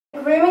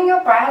grooming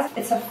your brows,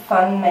 it's a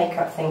fun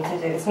makeup thing to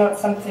do. It's not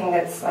something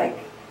that's like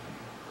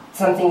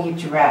something you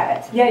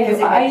dread. Yeah,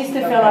 I used to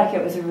feel like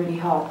it was a really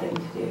hard thing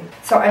to do.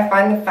 So I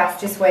find the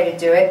fastest way to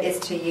do it is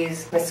to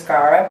use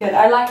mascara. Good.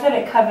 I like that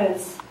it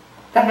covers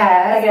the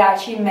hair. Like it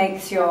actually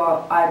makes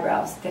your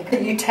eyebrows thicker.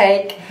 You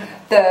take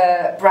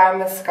the brown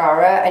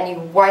mascara and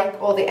you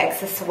wipe all the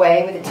excess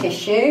away with a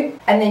tissue,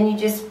 and then you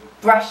just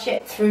brush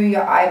it through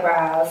your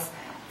eyebrows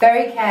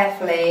very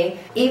carefully.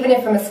 Even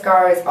if a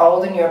mascara is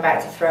old and you're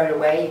about to throw it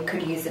away, you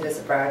could use it as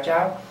a brow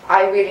gel.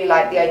 I really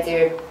like the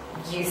idea of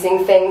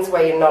using things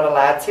where you're not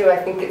allowed to. I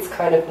think it's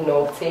kind of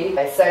naughty.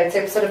 So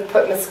to sort of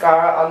put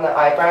mascara on the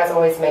eyebrows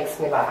always makes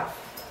me laugh.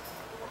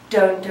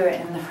 Don't do it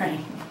in the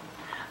rain,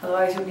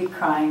 otherwise you'll be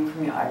crying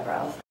from your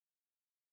eyebrows.